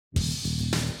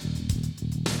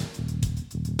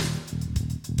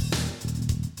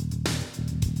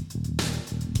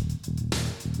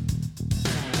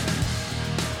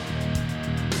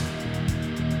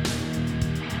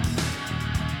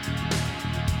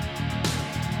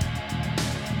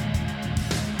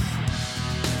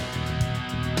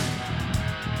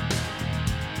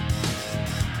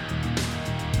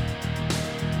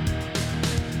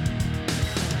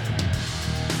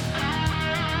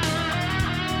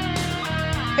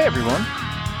Hey everyone,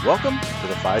 welcome to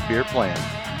the 5-Beer Plan.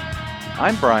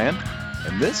 I'm Brian,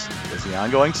 and this is the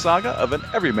ongoing saga of an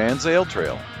everyman's ale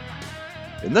trail.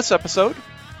 In this episode,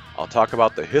 I'll talk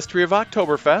about the history of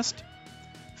Oktoberfest,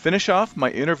 finish off my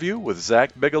interview with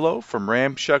Zack Bigelow from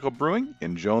Ramshackle Brewing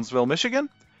in Jonesville, Michigan,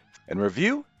 and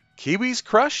review Kiwi's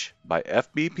Krush by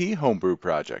FBP Homebrew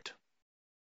Project.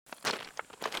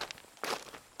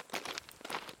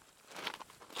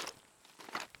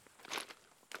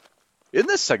 In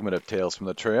this segment of Tales from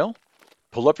the Trail,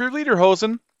 pull up your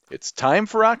lederhosen, it's time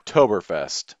for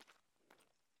Oktoberfest.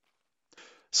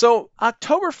 So,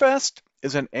 Oktoberfest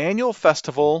is an annual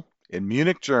festival in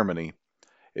Munich, Germany.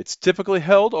 It's typically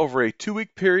held over a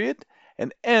 2-week period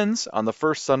and ends on the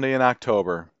first Sunday in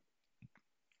October.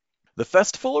 The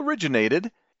festival originated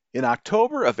in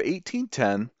October of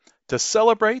 1810 to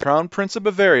celebrate Crown Prince of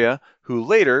Bavaria, who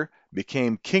later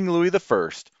became King Louis I,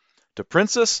 to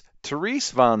Princess Therese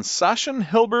von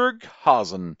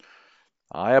Sachsen-Hildburghausen.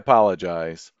 I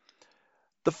apologize.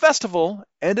 The festival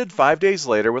ended 5 days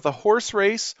later with a horse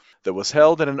race that was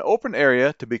held in an open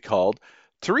area to be called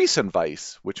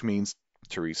Theresienwiese, which means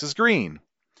Therese's Green.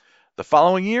 The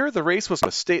following year, the race was a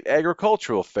state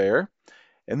agricultural fair,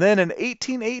 and then in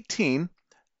 1818,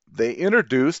 they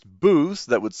introduced booths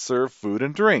that would serve food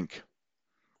and drink.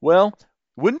 Well,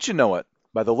 wouldn't you know it,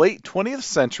 by the late 20th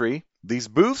century, these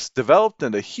booths developed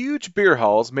into huge beer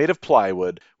halls made of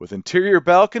plywood, with interior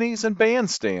balconies and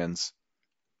bandstands.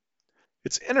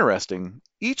 It's interesting,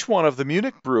 each one of the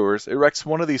Munich brewers erects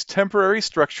one of these temporary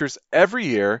structures every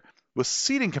year with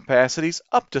seating capacities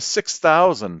up to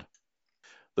 6,000.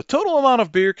 The total amount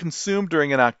of beer consumed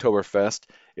during an Oktoberfest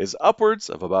is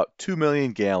upwards of about 2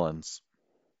 million gallons.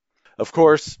 Of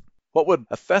course, what would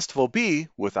a festival be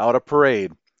without a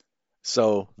parade?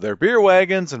 So, there are beer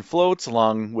wagons and floats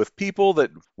along with people that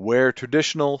wear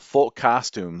traditional folk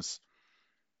costumes.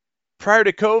 Prior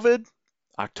to COVID,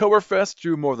 Oktoberfest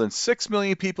drew more than 6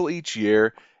 million people each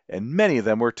year, and many of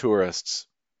them were tourists.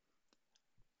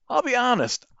 I'll be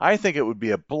honest, I think it would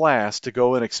be a blast to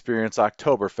go and experience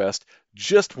Oktoberfest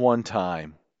just one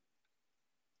time.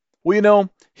 Well, you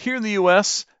know, here in the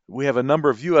U.S., we have a number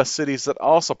of U.S. cities that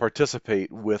also participate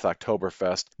with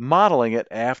Oktoberfest, modeling it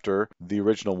after the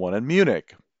original one in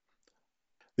Munich.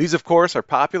 These, of course, are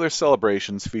popular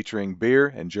celebrations featuring beer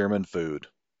and German food.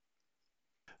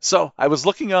 So, I was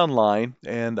looking online,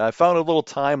 and I found a little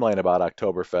timeline about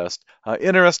Oktoberfest.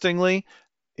 Interestingly,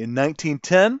 in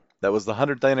 1910, that was the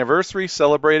 100th anniversary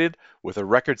celebrated with a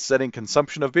record-setting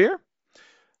consumption of beer.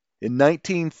 In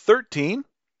 1913,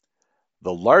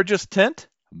 the largest tent,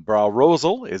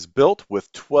 Brauerosel, is built with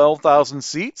 12,000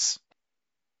 seats.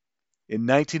 In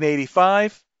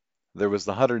 1985, there was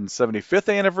the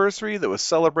 175th anniversary that was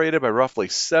celebrated by roughly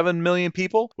 7 million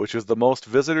people, which was the most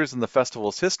visitors in the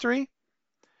festival's history.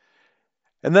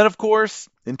 And then, of course,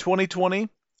 in 2020,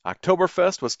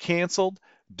 Oktoberfest was canceled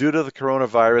due to the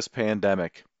coronavirus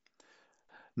pandemic.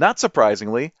 Not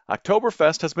surprisingly,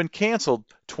 Oktoberfest has been canceled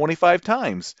 25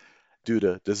 times due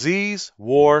to disease,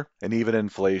 war, and even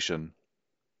inflation.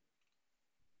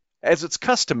 As it's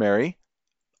customary,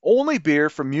 only beer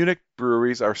from Munich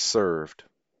breweries are served.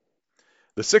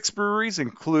 The 6 breweries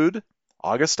include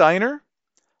Augustiner,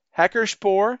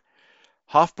 Hackerspor,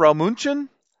 Hofbraumunchen,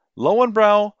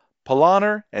 Lowenbrau,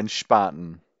 Paulaner, and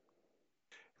Spaten.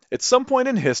 At some point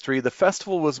in history, the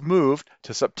festival was moved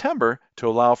to September to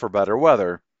allow for better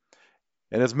weather.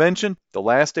 And as mentioned, the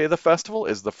last day of the festival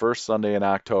is the first Sunday in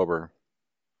October.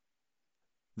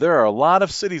 There are a lot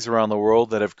of cities around the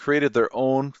world that have created their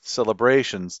own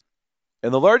celebrations,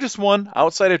 and the largest one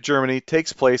outside of Germany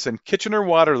takes place in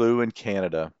Kitchener-Waterloo in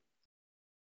Canada.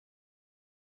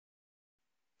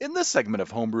 In this segment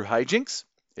of Homebrew Hijinks,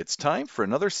 it's time for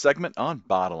another segment on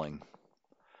bottling.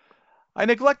 I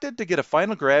neglected to get a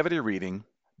final gravity reading,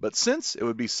 but since it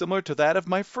would be similar to that of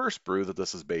my first brew that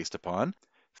this is based upon,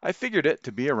 I figured it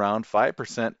to be around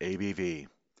 5% ABV.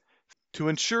 To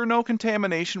ensure no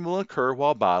contamination will occur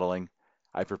while bottling,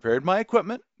 I prepared my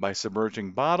equipment by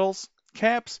submerging bottles,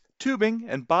 caps, tubing,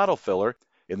 and bottle filler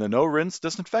in the no-rinse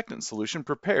disinfectant solution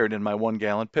prepared in my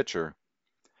 1-gallon pitcher.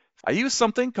 I use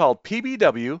something called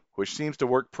PBW, which seems to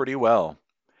work pretty well.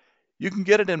 You can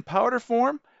get it in powder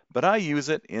form, but I use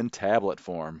it in tablet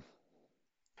form.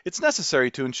 It's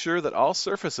necessary to ensure that all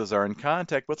surfaces are in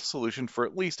contact with the solution for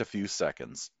at least a few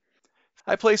seconds.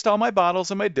 I placed all my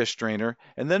bottles in my dish drainer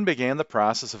and then began the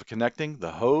process of connecting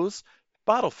the hose,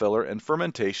 bottle filler, and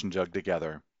fermentation jug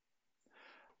together.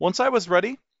 Once I was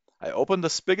ready, I opened the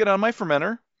spigot on my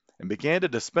fermenter and began to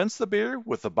dispense the beer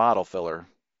with the bottle filler.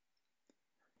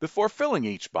 Before filling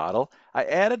each bottle, I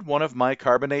added one of my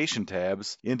carbonation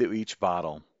tabs into each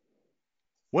bottle.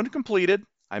 When completed,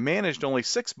 I managed only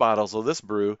 6 bottles of this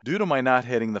brew due to my not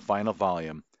hitting the final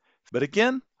volume. But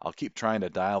again, I'll keep trying to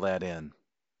dial that in.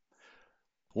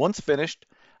 Once finished,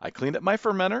 I cleaned up my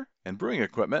fermenter and brewing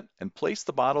equipment and placed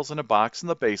the bottles in a box in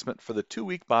the basement for the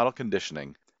 2-week bottle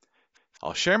conditioning.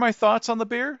 I'll share my thoughts on the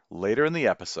beer later in the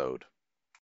episode.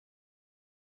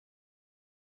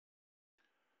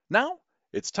 Now,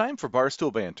 it's time for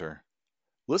Barstool Banter.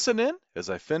 Listen in as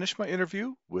I finish my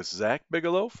interview with Zack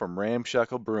Bigelow from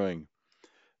Ramshackle Brewing.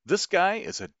 This guy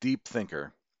is a deep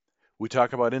thinker. We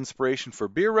talk about inspiration for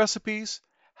beer recipes,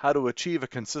 how to achieve a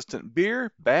consistent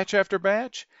beer batch after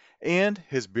batch, and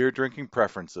his beer drinking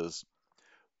preferences.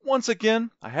 Once again,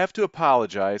 I have to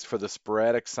apologize for the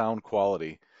sporadic sound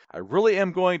quality. I really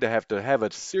am going to have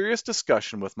a serious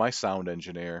discussion with my sound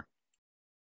engineer.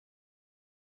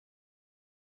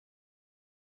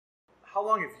 How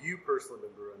long have you personally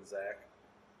been brewing, Zach?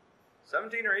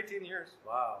 17 or 18 years.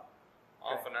 Wow.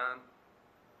 Off and on.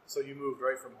 So you moved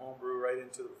right from homebrew right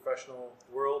into the professional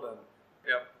world, and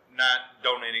Yep. Not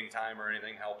donating time or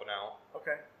anything, helping out.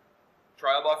 okay,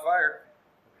 Trial by fire.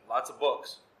 Lots of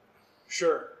books.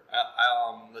 sure.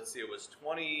 Let's see, it was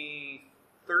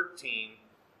 2013.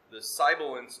 The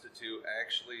Seibel Institute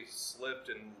actually slipped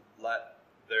and let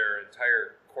their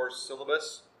entire course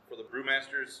syllabus for the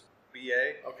Brewmasters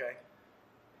BA. Okay,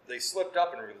 They slipped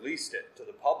up and released it to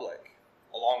the public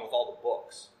along with all the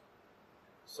books.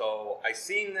 So I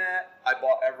seen that. I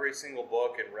bought every single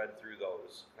book and read through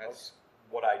those. That's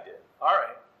what I did. all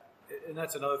right. And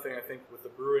that's another thing I think with the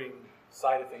brewing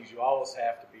side of things, you always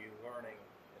have to be learning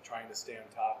and trying to stay on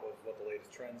top of what the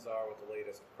latest trends are, what the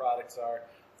latest products are.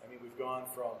 I mean, we've gone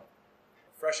from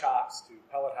fresh hops to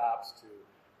pellet hops to,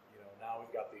 now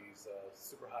we've got these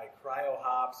super high cryo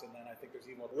hops, and then I think there's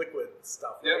even liquid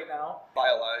stuff right now.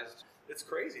 Biolized. It's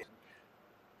crazy.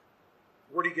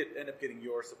 Where do you end up getting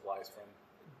your supplies from?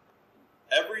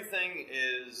 Everything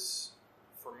is,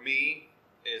 for me,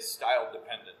 is style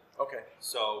dependent. Okay.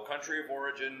 So country of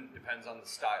origin depends on the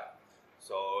style.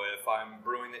 So if I'm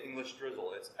brewing the English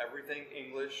drizzle, it's everything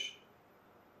English,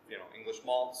 English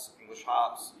malts, English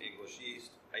hops, English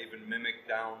yeast. I even mimic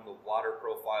down the water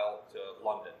profile to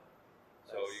London.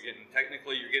 So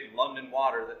you're getting London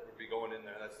water that would be going in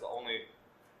there.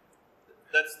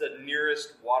 That's the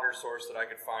nearest water source that I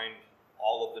could find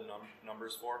all of the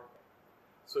numbers for.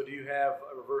 So do you have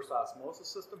a reverse osmosis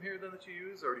system here then that you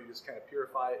use, or do you just kind of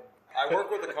purify it? I work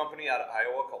with a company out of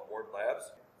Iowa called Ward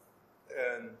Labs,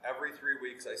 and every 3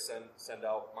 weeks I send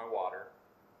out my water.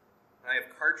 And I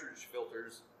have cartridge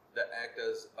filters that act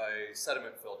as a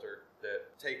sediment filter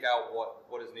that take out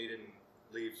what is needed and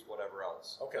leaves whatever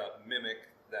else. Okay. Mimic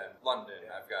then London.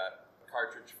 Yeah. I've got a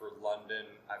cartridge for London.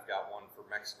 I've got one for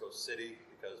Mexico City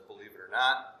because, believe it or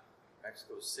not,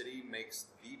 Mexico City makes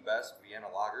the best Vienna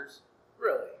lagers.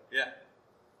 Really? Yeah.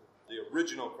 The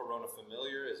original Corona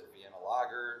Familiar is a Vienna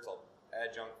lager. It's an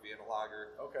adjunct Vienna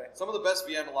lager. Okay. Some of the best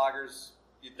Vienna lagers,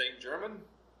 you'd think German,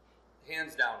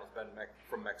 hands down, has been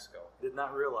from Mexico. Did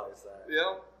not realize that.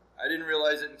 Yeah. I didn't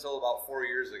realize it until about 4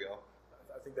 years ago.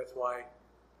 I think that's why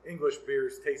English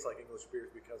beers taste like English beers,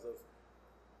 because of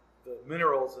the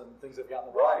minerals and things they've got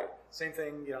in the water. Right. Same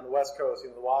thing, on the West Coast,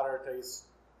 the water tastes,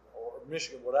 or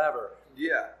Michigan, whatever.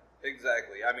 Yeah,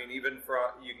 exactly. I mean, you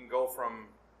can go from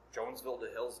Jonesville to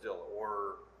Hillsdale,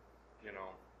 or,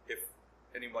 if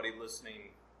anybody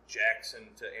listening,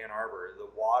 Jackson to Ann Arbor, the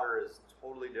water is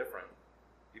totally different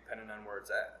depending on where it's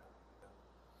at.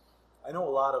 I know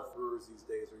a lot of brewers these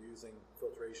days are using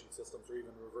filtration systems or even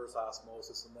reverse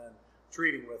osmosis and then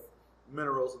treating with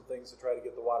minerals and things to try to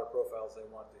get the water profiles they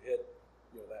want to hit,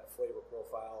 that flavor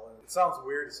profile. And it sounds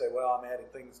weird to say, well, I'm adding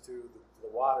things to the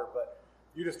water, but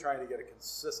you're just trying to get a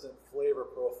consistent flavor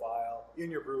profile in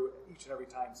your brew each and every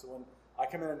time. So when I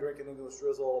come in and drink an English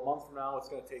drizzle a month from now, it's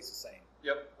going to taste the same.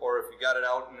 Yep. Or if you got it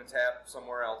out in a tap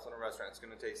somewhere else in a restaurant, it's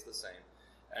going to taste the same.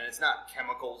 And it's not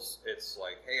chemicals. It's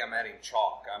like, hey, I'm adding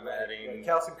chalk. I'm adding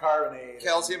calcium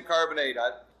carbonate.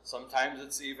 Sometimes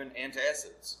it's even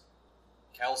antacids.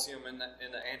 Calcium in the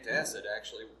antacid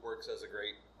actually works as a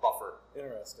great buffer.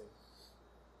 Interesting.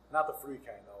 Not the free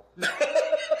kind, though.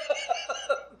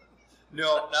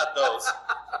 No, not those.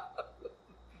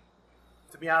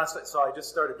 To be honest, so I just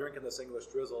started drinking this English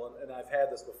drizzle, and I've had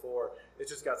this before.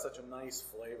 It's just got such a nice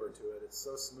flavor to it. It's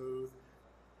so smooth,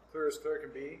 clear as clear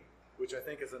can be, which I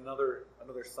think is another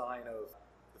sign of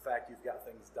the fact you've got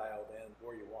things dialed in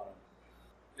where you want them.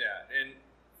 Yeah, and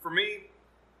for me,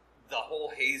 the whole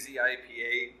hazy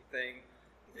IPA thing,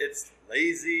 it's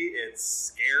lazy, it's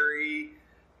scary.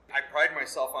 I pride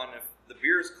myself on if the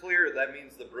beer's clear, that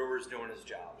means the brewer's doing his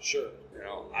job. Sure. You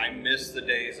know, I miss the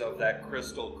days of that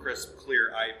crystal crisp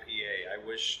clear IPA. I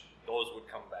wish those would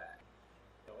come back.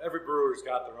 You know, every brewer's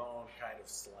got their own kind of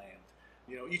slant.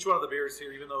 You know, each one of the beers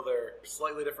here, even though they're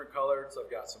slightly different colored, so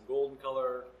I've got some golden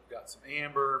color, got some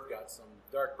amber, got some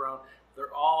dark brown,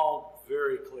 they're all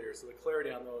very clear. So the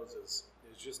clarity on those is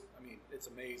just, I mean, it's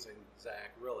amazing,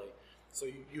 Zach, really. So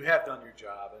you have done your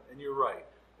job, and you're right.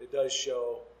 It does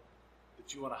show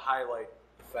that you want to highlight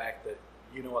the fact that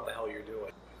you know what the hell you're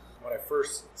doing. When I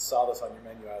first saw this on your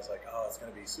menu, I was like, oh, it's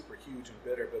going to be super huge and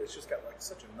bitter, but it's just got like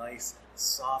such a nice,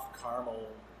 soft caramel,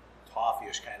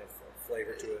 toffee-ish kind of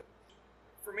flavor to it.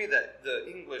 For me, that the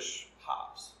English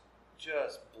hops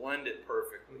just blend it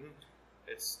perfectly. Mm-hmm.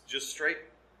 It's just straight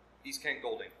East Kent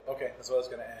Golding. Okay, that's what I was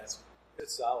going to ask.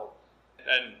 It's solid.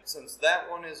 And since that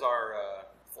one is our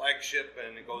flagship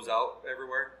and it goes out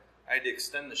everywhere, I had to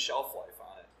extend the shelf life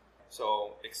on it.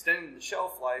 So extending the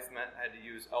shelf life meant I had to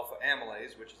use alpha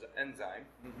amylase, which is an enzyme.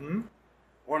 Mm-hmm.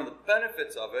 One of the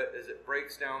benefits of it is it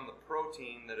breaks down the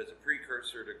protein that is a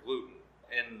precursor to gluten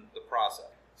in the process.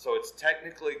 So it's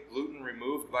technically gluten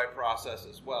removed by process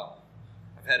as well.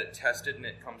 I've had it tested and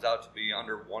it comes out to be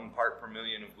under 1 part per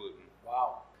million of gluten.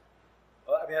 Wow.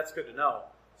 Well, I mean, that's good to know.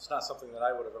 It's not something that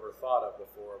I would have ever thought of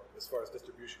before as far as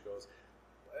distribution goes.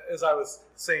 As I was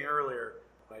saying earlier,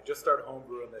 I just started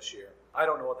homebrewing this year. I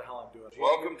don't know what the hell I'm doing.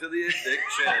 Welcome to the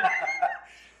addiction.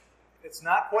 It's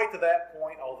not quite to that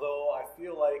point, although I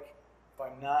feel like if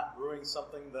I'm not brewing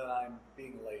something, then I'm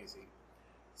being lazy.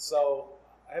 So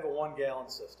I have a 1 gallon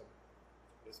system.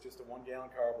 It's just a 1 gallon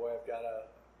carboy. I've got a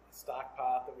stock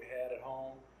pot that we had at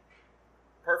home.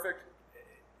 Perfect.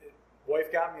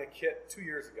 Wife got me a kit 2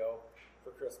 years ago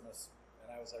for Christmas,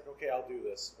 and I was like, okay, I'll do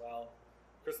this. Well,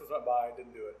 Christmas went by, I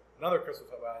didn't do it. Another Christmas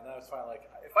went by, and then I was finally like,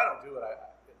 if I don't do it,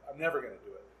 I'm never going to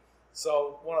do it.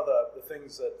 So one of the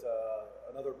things that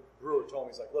another brewer told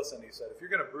me, he's like, listen, he said, if you're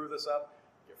going to brew this up,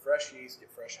 get fresh yeast,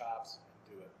 get fresh hops,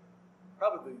 and do it.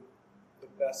 Probably the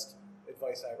best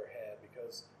advice I ever had,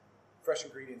 because fresh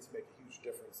ingredients make a huge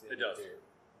difference in the beer.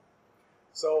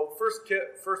 So first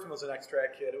one was an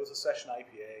extract kit. It was a session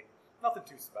IPA. Nothing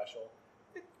too special.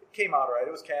 It came out all right.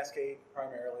 It was Cascade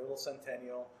primarily, a little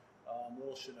Centennial, a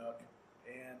little Chinook,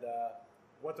 and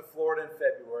went to Florida in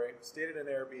February, stayed at an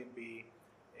Airbnb,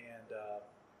 and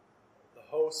the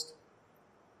host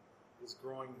was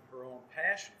growing her own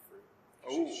passion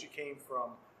fruit. She came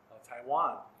from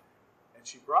Taiwan, and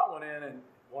she brought one in and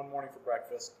one morning for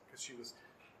breakfast, because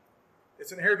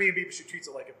it's an Airbnb, but she treats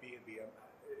it like a B&B.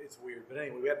 It's weird, but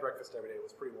anyway, we had breakfast every day. It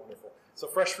was pretty wonderful. So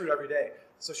fresh fruit every day.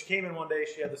 So she came in one day.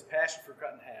 She had this passion fruit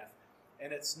cut in half,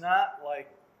 and it's not like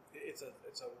it's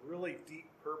a really deep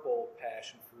purple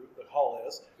passion fruit. The hull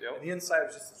is, and the inside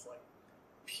is just this like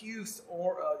puce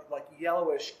or like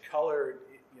yellowish colored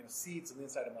seeds on the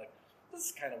inside. I'm like, this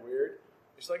is kind of weird.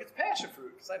 And she's like, it's passion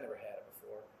fruit, because I never had it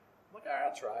before. I'm like, all right,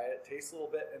 I'll try it. Tastes a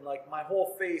little bit, and like my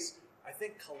whole face, I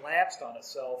think, collapsed on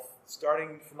itself,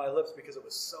 starting from my lips, because it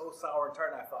was so sour and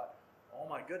tart. And I thought, oh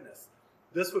my goodness,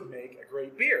 this would make a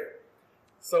great beer.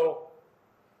 So,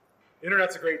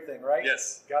 internet's a great thing, right?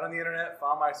 Yes. Got on the internet,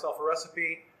 found myself a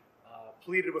recipe,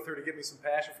 pleaded with her to give me some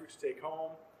passion fruit to take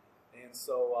home, and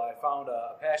so I found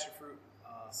a passion fruit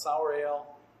sour ale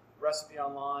recipe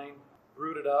online,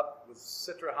 brewed it up with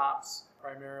Citra hops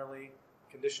primarily,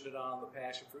 conditioned it on the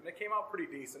passion fruit, and it came out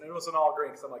pretty decent. It was an all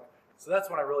grain, because I'm like, so that's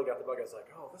when I really got the bug. I was like,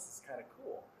 oh, this is kind of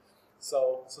cool.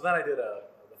 So then I did the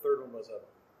third one was a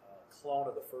clone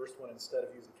of the first one. Instead of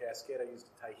using Cascade, I used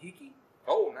Tahiki.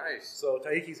 Oh, nice. So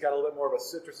Tahiki's got a little bit more of a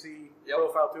citrusy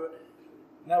profile to it.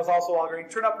 And that was also all grain.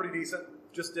 Turned out pretty decent.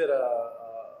 Just did a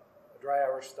dry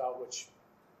Irish stout, which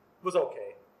was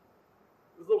okay.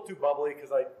 It was a little too bubbly,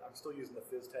 because I'm still using the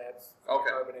fizz tabs for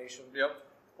carbonation. Yep.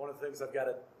 One of the things I've got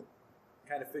to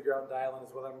kind of figure out and dial in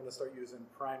is whether I'm going to start using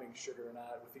priming sugar or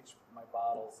not with each of my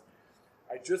bottles.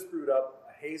 I just brewed up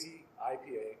a hazy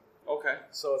IPA. Okay.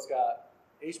 So it's got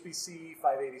HBC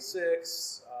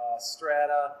 586,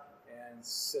 Strata, and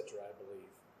Citra, I believe.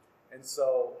 And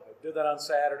so I did that on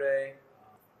Saturday.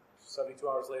 72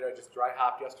 hours later, I just dry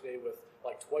hopped yesterday with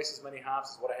like twice as many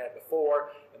hops as what I had before.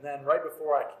 And then right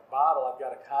before I bottle, I've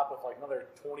got a cup with like another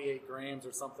 28 grams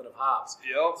or something of hops.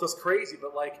 Yep. So it's crazy,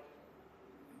 but like,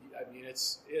 I mean,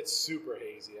 it's super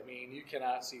hazy. I mean, you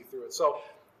cannot see through it. So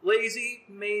lazy,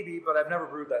 maybe, but I've never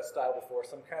brewed that style before,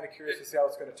 so I'm kind of curious to see how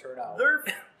it's going to turn out.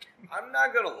 I'm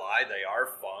not going to lie, they are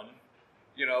fun.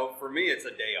 For me, it's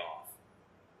a day off.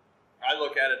 I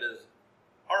look at it as,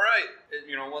 all right.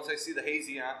 Once I see the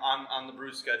hazy on the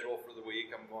brew schedule for the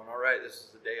week, I'm going, all right, this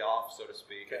is a day off, so to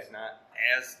speak. Okay. It's not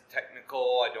as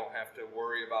technical. I don't have to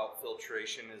worry about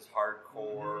filtration as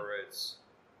hardcore. Mm-hmm. It's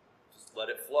just let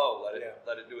it flow,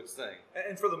 let it do its thing.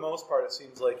 And for the most part, it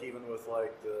seems like even with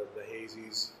like the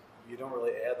hazies, you don't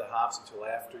really add the hops until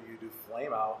after you do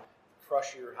flame out.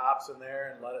 Crush your hops in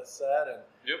there and let it set. And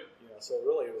so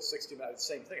really it was 60 minutes.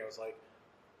 Same thing. I was like,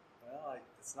 well,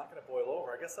 it's not going to boil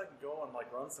over. I guess I can go and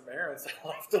like run some errands. I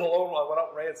left it alone while I went out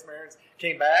and ran some errands,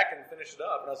 came back and finished it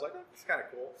up. And I was like, oh, it's kind of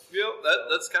cool. Yep,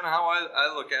 that's kind of how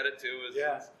I look at it too.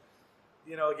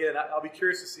 Again, I'll be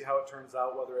curious to see how it turns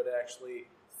out, whether it actually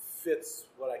fits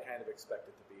what I kind of expect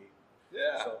it to be.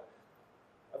 Yeah. So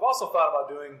I've also thought about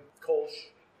doing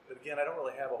Kolsch. But again, I don't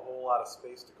really have a whole lot of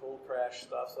space to cold crash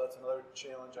stuff, so that's another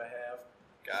challenge I have.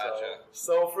 Gotcha.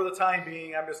 So for the time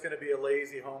being, I'm just going to be a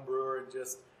lazy home brewer and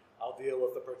I'll deal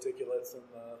with the particulates and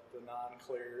the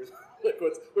non-clears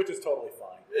liquids, which is totally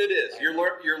fine. It is.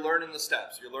 You're learning the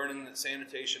steps. You're learning that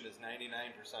sanitation is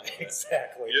 99% of it.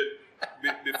 Exactly.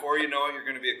 Before you know it, you're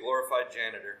going to be a glorified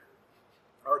janitor.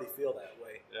 I already feel that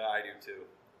way. Yeah, I do too.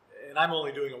 And I'm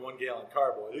only doing a 1 gallon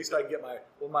carbo. At least I can get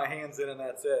my hands in and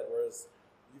that's it, whereas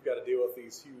you've got to deal with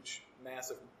these huge,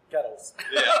 massive kettles.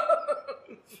 Yeah.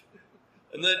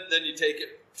 And then you take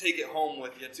it home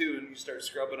with you too, and you start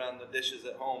scrubbing on the dishes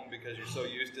at home because you're so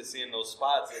used to seeing those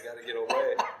spots. They got to get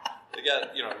away.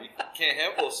 You can't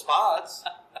have those spots.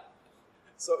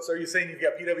 So are you saying you've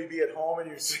got PWB at home and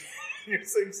you're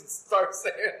seeing some star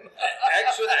sand?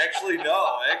 Actually,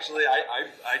 no. Actually,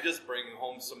 I just bring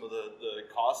home some of the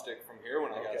caustic from here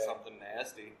when I got something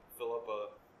nasty. Fill up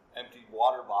a empty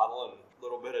water bottle and a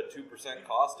little bit of 2%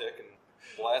 caustic and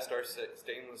blast our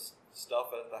stainless stuff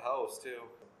at the house too.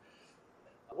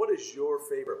 What is your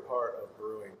favorite part of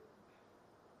brewing?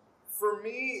 For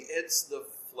me, it's the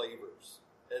flavors.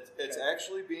 It's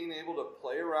actually being able to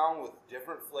play around with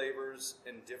different flavors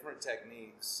and different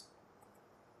techniques,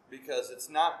 because it's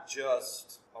not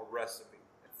just a recipe.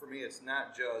 For me, it's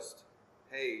not just,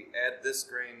 hey, add this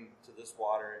grain to this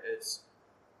water.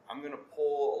 I'm going to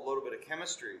pull a little bit of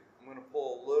chemistry. I'm going to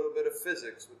pull a little bit of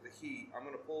physics with the heat. I'm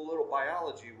going to pull a little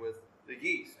biology with the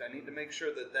yeast. I need to make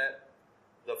sure that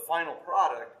the final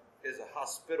product is a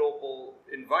hospitable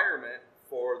environment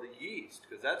for the yeast,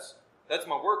 because that's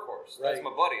my workhorse. Right. That's my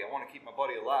buddy. I want to keep my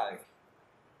buddy alive.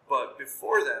 But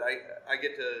before that, I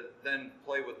get to then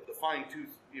play with the fine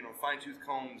tooth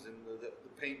combs and the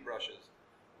paint brushes,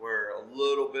 where a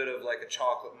little bit of like a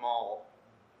chocolate malt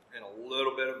and a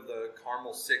little bit of the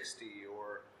caramel 60,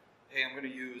 or hey, I'm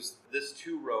going to use this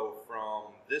 2-row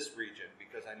from this region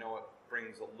because I know it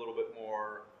brings a little bit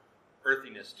more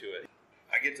earthiness to it.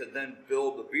 I get to then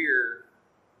build the beer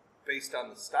based on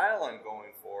the style I'm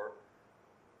going for.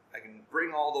 I can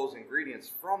bring all those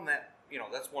ingredients from that.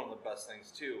 That's one of the best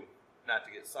things too, not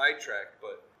to get sidetracked,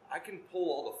 but I can pull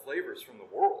all the flavors from the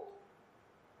world.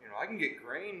 I can get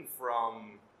grain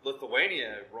from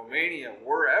Lithuania, Romania,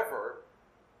 wherever,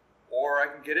 or I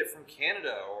can get it from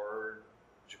Canada or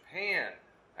Japan.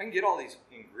 I can get all these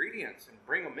ingredients and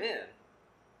bring them in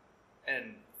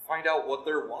and find out what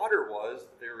their water was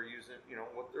that they were using,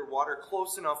 what their water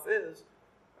close enough is.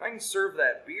 I can serve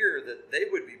that beer that they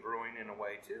would be brewing in a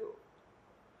way too.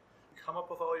 You come up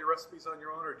with all your recipes on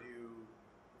your own, or do you?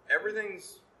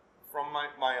 Everything's from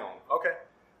my own. Okay.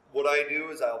 What I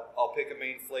do is I'll pick a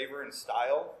main flavor and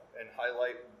style and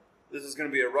highlight, this is going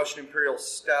to be a Russian Imperial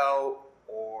Stout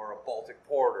or a Baltic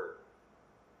Porter.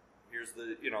 Here's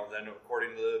the, then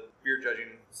according to the beer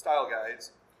judging style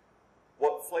guides,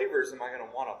 what flavors am I going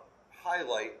to want to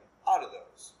highlight out of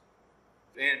those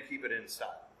and keep it in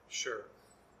style? Sure.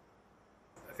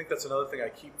 I think that's another thing I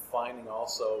keep finding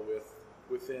also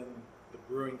within the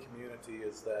brewing community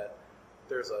is that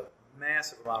there's a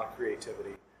massive amount of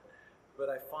creativity. But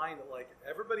I find that like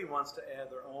everybody wants to add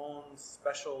their own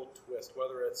special twist,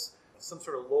 whether it's some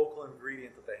sort of local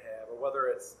ingredient that they have, or whether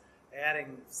it's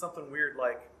adding something weird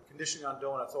like conditioning on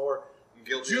donuts, or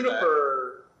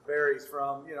juniper berries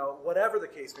from, whatever the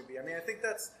case may be. I mean, I think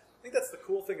that's the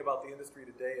cool thing about the industry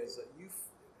today is that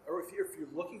if you're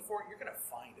looking for it, you're going to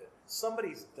find it.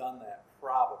 Somebody's done that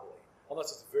probably,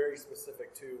 unless it's very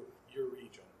specific to your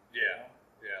region. Yeah,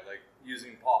 like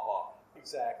using pawpaw.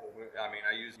 Exactly. I mean,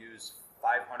 I use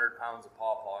 500 pounds of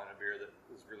pawpaw in a beer that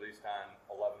was released on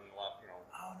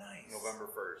Oh, nice. November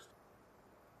 1st.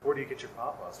 Where do you get your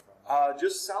pawpaws from?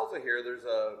 Just south of here, there's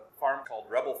a farm called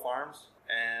Rebel Farms,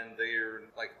 and they're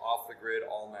like off the grid,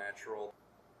 all natural.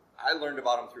 I learned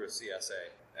about them through a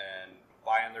CSA and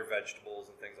buying their vegetables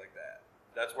and things like that.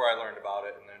 That's where I learned about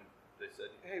it, and then They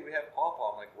said, hey, we have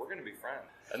pawpaw. I'm like, we're going to be friends.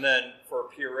 And then for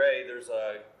puree, there's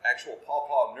a actual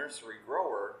pawpaw nursery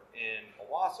grower in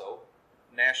Owasso,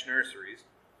 Nash Nurseries.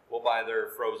 We'll buy their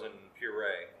frozen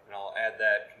puree, and I'll add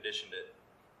that, conditioned it.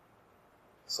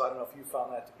 So I don't know if you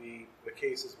found that to be the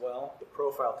case as well. The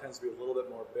profile tends to be a little bit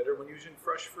more bitter when using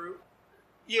fresh fruit.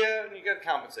 Yeah, and you got to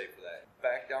compensate for that.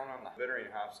 Back down on the bittering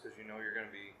hops because you know you're going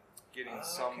to be getting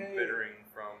some bittering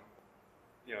from,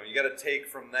 you know, you got to take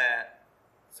from that.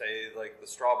 Say, like the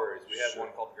strawberries. We have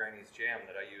one called Granny's Jam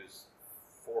that I use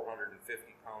 450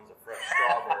 pounds of fresh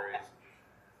strawberries.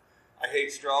 I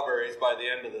hate strawberries by the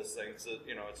end of this thing. So,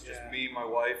 you know, it's just me, my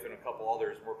wife, and a couple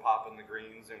others. We're popping the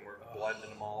greens and we're blending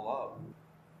them all up.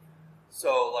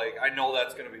 So, like, I know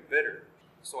that's going to be bitter.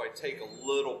 So I take a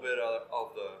little bit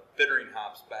of the bittering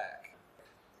hops back.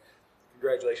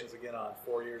 Congratulations again on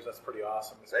 4 years. That's pretty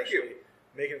awesome. Thank you.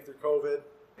 Making it through COVID.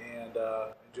 And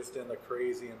just in the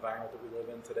crazy environment that we live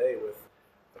in today with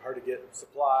the hard to get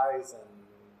supplies. And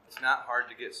it's not hard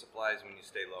to get supplies when you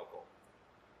stay local.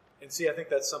 And see, I think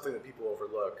that's something that people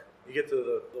overlook. You get to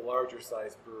the larger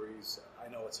size breweries,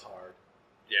 I know it's hard.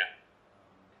 Yeah.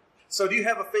 So do you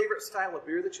have a favorite style of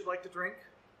beer that you'd like to drink?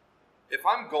 If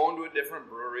I'm going to a different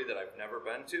brewery that I've never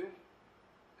been to,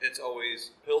 it's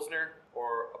always Pilsner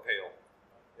or a Pale.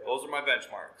 Those are my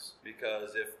benchmarks,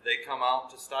 because if they come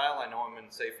out to style, I know I'm in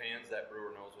safe hands. That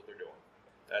brewer knows what they're doing.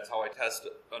 That's how I test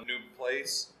a new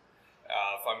place.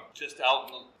 If I'm just out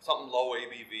in something low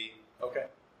ABV,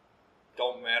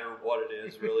 don't matter what it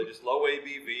is, really, just low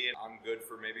ABV, and I'm good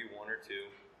for maybe one or two.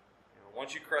 You know,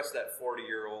 once you crest that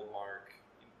 40-year-old mark,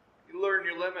 you learn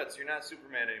your limits. You're not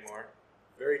Superman anymore.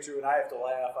 Very true, and I have to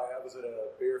laugh. I was at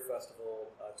a beer festival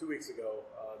 2 weeks ago,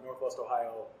 Northwest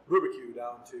Ohio barbecue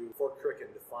down to Fort Crick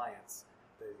in Defiance.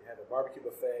 They had a barbecue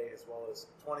buffet as well as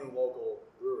 20 local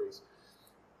breweries.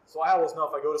 So I always know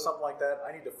if I go to something like that,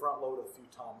 I need to front load a few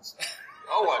tons.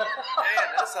 Oh, man,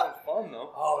 that sounds fun, though.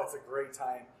 Oh, it's a great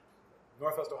time.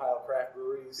 Northwest Ohio craft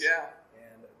breweries. Yeah.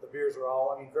 And the beers are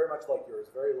all, I mean, very much like yours,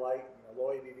 very light,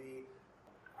 low ABV.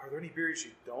 Are there any beers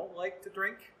you don't like to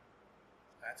drink?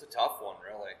 That's a tough one,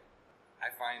 really.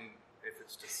 I find if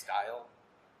it's to style,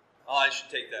 I should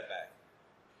take that back.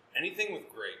 Anything with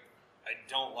grape. I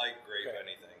don't like grape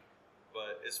anything.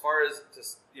 But as far as,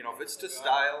 if it's to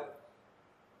style,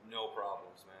 no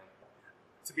problems, man.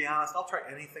 To be honest, I'll try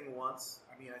anything once.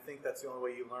 I mean, I think that's the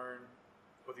only way you learn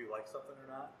whether you like something or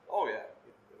not. Oh, yeah.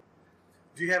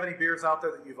 Do you have any beers out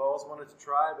there that you've always wanted to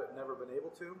try but never been able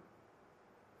to?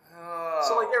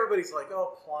 So, like, everybody's like,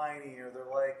 oh, Pliny, or they're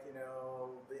like,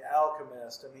 The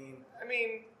Alchemist. I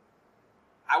mean,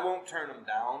 I won't turn them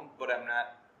down, but I'm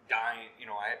not dying.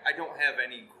 I don't have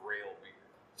any grail beer.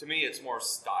 To me, it's more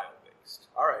style-based.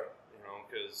 All right.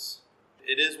 Because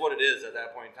it is what it is at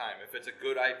that point in time. If it's a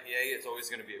good IPA, it's always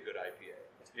going to be a good IPA.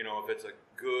 If it's a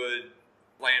good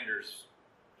Flanders,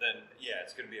 then, yeah,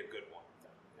 it's going to be a good one.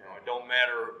 It don't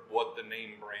matter what the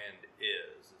name brand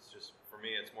is. It's just, for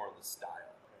me, it's more of the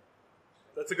style.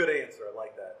 That's a good answer. I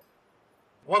like that.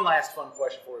 One last fun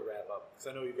question before we wrap up,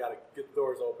 because I know you've got to get the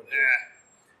doors open here.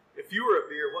 Yeah. If you were a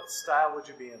beer, what style would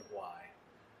you be and why?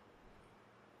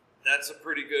 That's a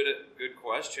pretty good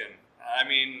question. I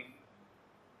mean,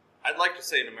 I'd like to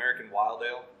say an American Wild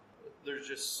Ale. There's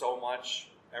just so much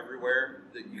everywhere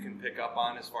that you can pick up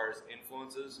on as far as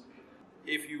influences.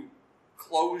 If you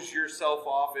close yourself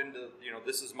off into,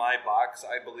 this is my box,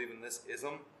 I believe in this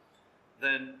ism,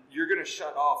 then you're going to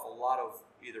shut off a lot of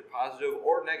either positive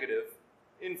or negative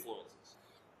influences.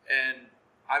 And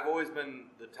I've always been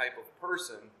the type of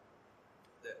person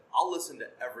that I'll listen to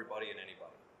everybody and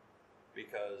anybody.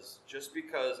 Because just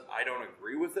because I don't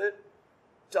agree with it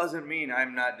doesn't mean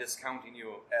I'm not discounting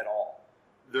you at all.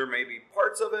 There may be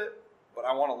parts of it, but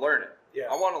I want to learn it. Yeah.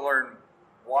 I want to learn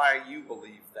why you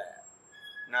believe that,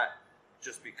 not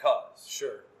just because.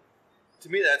 Sure. To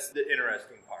me, that's the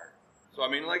interesting part. So, I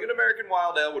mean, like an American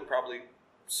Wild Ale would probably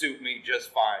suit me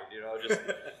just fine, just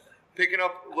picking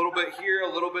up a little bit here,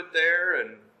 a little bit there,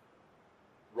 and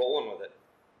rolling with it.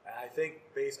 I think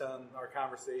based on our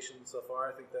conversation so far,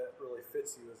 I think that really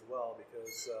fits you as well,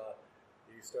 because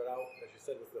you start out, as you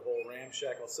said, with the whole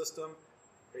Ramshackle system,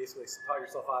 basically taught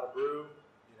yourself how to brew,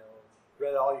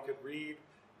 read all you could read,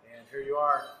 and here you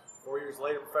are, 4 years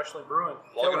later, professionally brewing.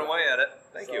 Plugging away at it.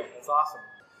 Thank you. That's awesome.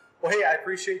 Well, hey, I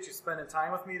appreciate you spending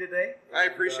time with me today. I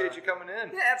appreciate you coming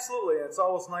in. Yeah, absolutely. It's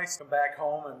always nice to come back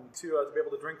home and to be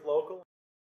able to drink local.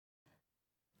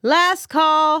 Last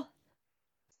call.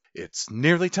 It's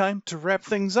nearly time to wrap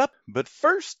things up, but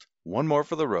first, one more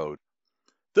for the road.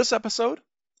 This episode,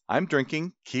 I'm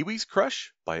drinking Kiwi's Krush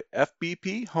by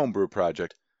FBP Homebrew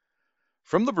Project.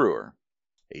 From the brewer,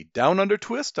 a down-under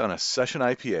twist on a session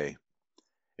IPA.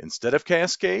 Instead of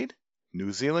Cascade,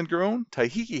 New Zealand-grown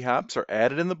Tahiki hops are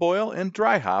added in the boil and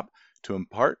dry hop to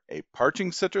impart a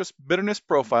parching citrus bitterness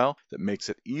profile that makes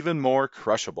it even more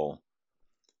crushable.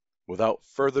 Without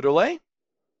further delay,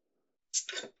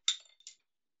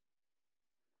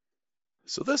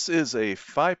 so this is a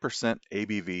 5%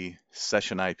 ABV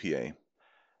session IPA.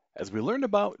 As we learned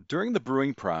about during the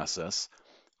brewing process,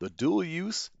 the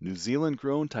dual-use New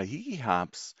Zealand-grown Tahiki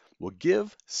hops will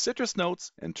give citrus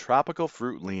notes and tropical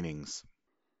fruit leanings.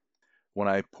 When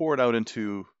I pour it out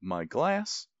into my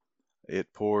glass,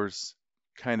 it pours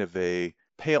kind of a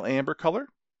pale amber color.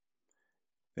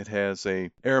 It has a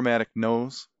aromatic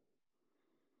nose,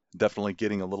 definitely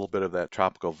getting a little bit of that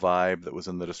tropical vibe that was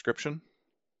in the description.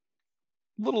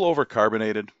 A little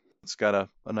overcarbonated. It's got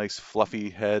a nice fluffy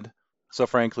head. So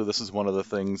frankly, this is one of the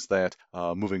things that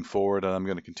moving forward I'm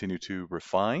going to continue to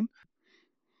refine.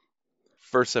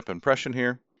 First sip impression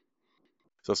here.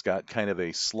 So it's got kind of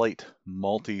a slight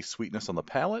malty sweetness on the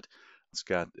palate. It's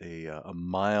got a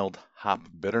mild hop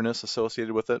bitterness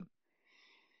associated with it.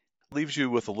 Leaves you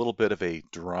with a little bit of a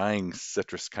drying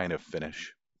citrus kind of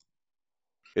finish.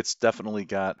 It's definitely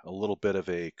got a little bit of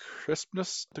a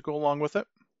crispness to go along with it.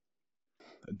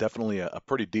 Definitely a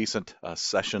pretty decent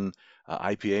session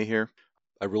IPA here.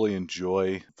 I really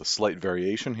enjoy the slight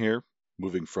variation here,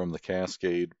 moving from the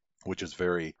Cascade, which is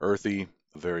very earthy,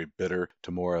 very bitter,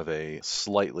 to more of a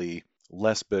slightly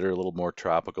less bitter, a little more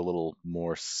tropical, a little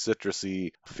more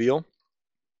citrusy feel.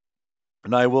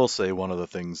 And I will say one of the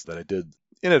things that I did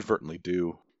inadvertently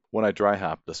do when I dry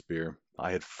hopped this beer,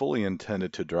 I had fully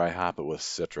intended to dry hop it with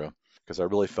Citra, because I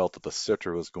really felt that the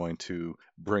Citra was going to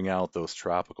bring out those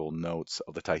tropical notes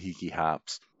of the Tahiki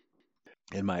hops.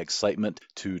 In my excitement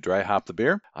to dry hop the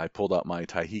beer, I pulled out my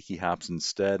Tahiki hops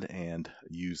instead and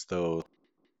used those.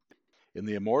 In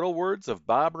the immortal words of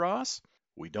Bob Ross,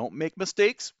 we don't make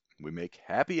mistakes, we make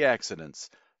happy accidents.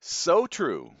 So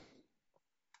true.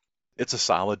 It's a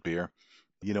solid beer.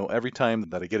 You know, every time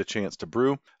that I get a chance to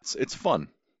brew, it's fun.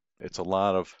 It's a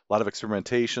lot of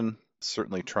experimentation,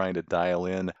 certainly trying to dial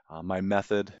in my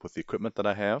method with the equipment that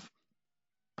I have.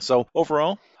 So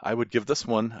overall, I would give this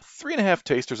one 3.5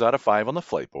 tasters out of 5 on the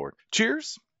flight board.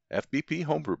 Cheers, FBP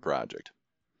Homebrew Project.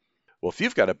 Well, if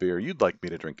you've got a beer you'd like me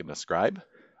to drink and describe,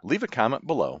 leave a comment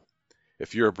below.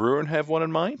 If you're a brewer and have one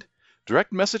in mind,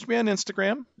 direct message me on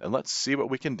Instagram and let's see what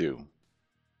we can do.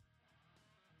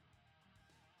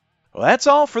 Well, that's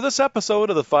all for this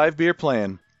episode of the 5 Beer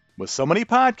Plan. With so many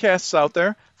podcasts out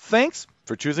there, thanks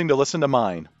for choosing to listen to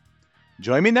mine.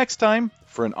 Join me next time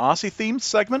for an Aussie-themed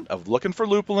segment of Looking for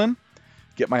Lupulin,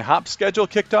 get my hop schedule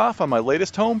kicked off on my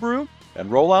latest homebrew,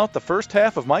 and roll out the first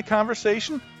half of my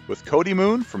conversation with Cody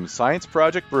Moon from Science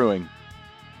Project Brewing.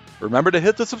 Remember to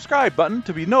hit the subscribe button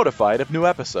to be notified of new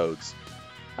episodes.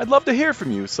 I'd love to hear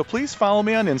from you, so please follow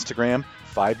me on Instagram,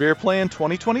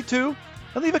 5beerplan2022,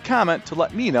 and leave a comment to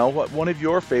let me know what one of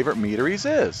your favorite meaderies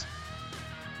is.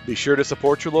 Be sure to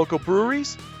support your local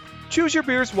breweries, choose your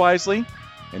beers wisely,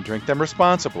 and drink them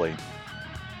responsibly.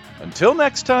 Until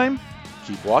next time,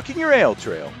 keep walking your ale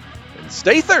trail and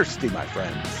stay thirsty, my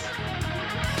friends.